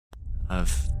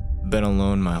I've been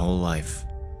alone my whole life.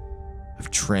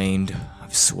 I've trained,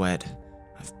 I've sweat,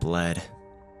 I've bled,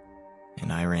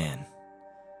 and I ran.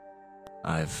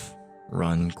 I've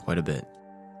run quite a bit.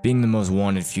 Being the most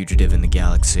wanted fugitive in the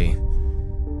galaxy,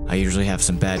 I usually have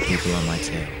some bad people on my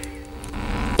tail.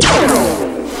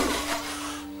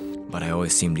 But I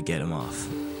always seem to get them off.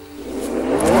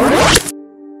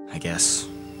 I guess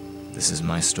this is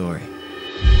my story.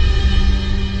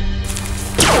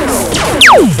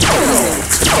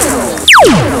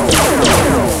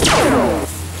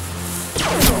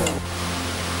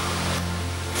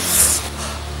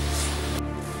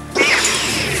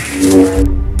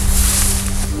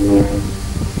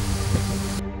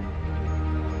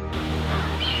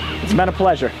 It's been a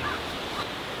pleasure,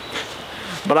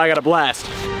 but I got a blast.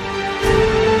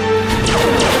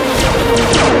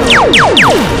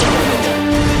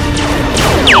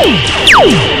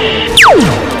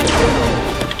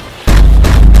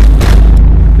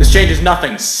 This changes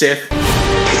nothing, Sith.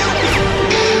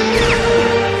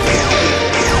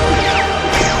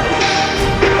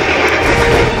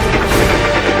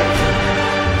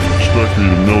 Expect me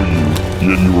to know you,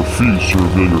 yet you refuse to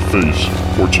reveal your face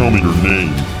or tell me your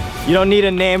name. You don't need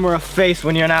a name or a face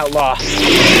when you're an outlaw.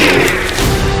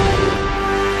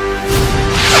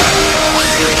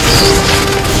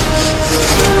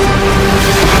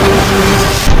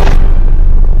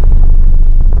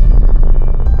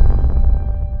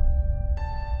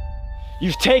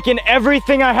 You've taken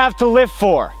everything I have to live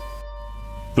for.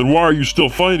 Then why are you still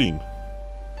fighting?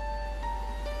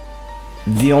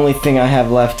 The only thing I have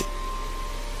left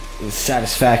is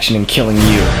satisfaction in killing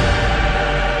you.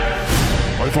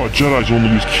 I thought Jedis only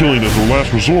use killing as a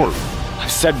last resort.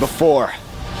 I've said before,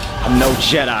 I'm no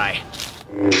Jedi.